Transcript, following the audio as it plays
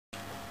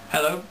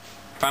Hello,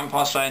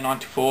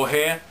 VampireSlayer94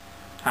 here,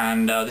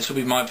 and this will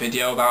be my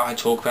video about I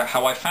talk about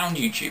how I found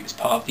YouTube as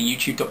part of the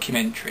YouTube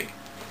documentary.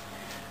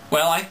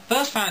 Well, I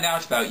first found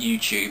out about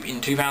YouTube in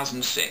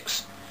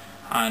 2006,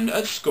 and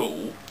at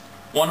school,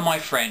 one of my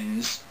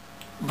friends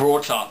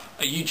brought up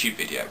a YouTube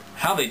video.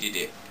 How they did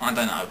it, I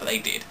don't know, but they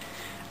did.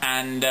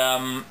 And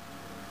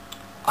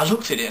I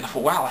looked at it and I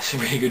thought, wow, that's a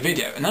really good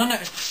video. And then I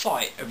noticed the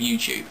site of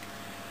YouTube,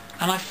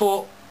 and I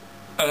thought,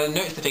 I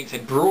noticed the thing that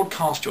said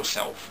broadcast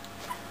yourself.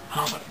 And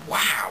I was like,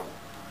 wow,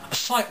 a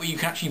site where you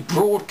can actually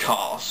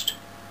broadcast,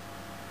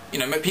 you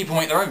know, people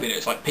make their own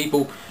videos, like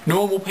people,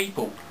 normal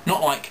people,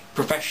 not like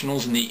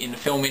professionals in the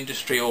film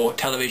industry or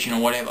television or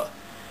whatever.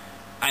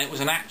 And it was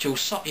an actual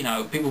site, you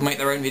know, people make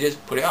their own videos,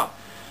 put it up.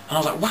 And I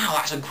was like, wow,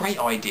 that's a great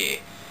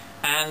idea.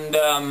 And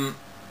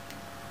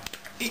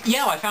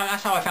yeah,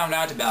 that's how I found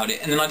out about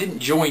it. And then I didn't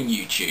join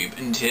YouTube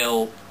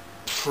until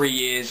 3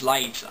 years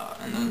later.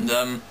 And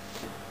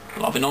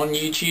well, I've been on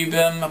YouTube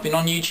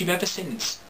ever since.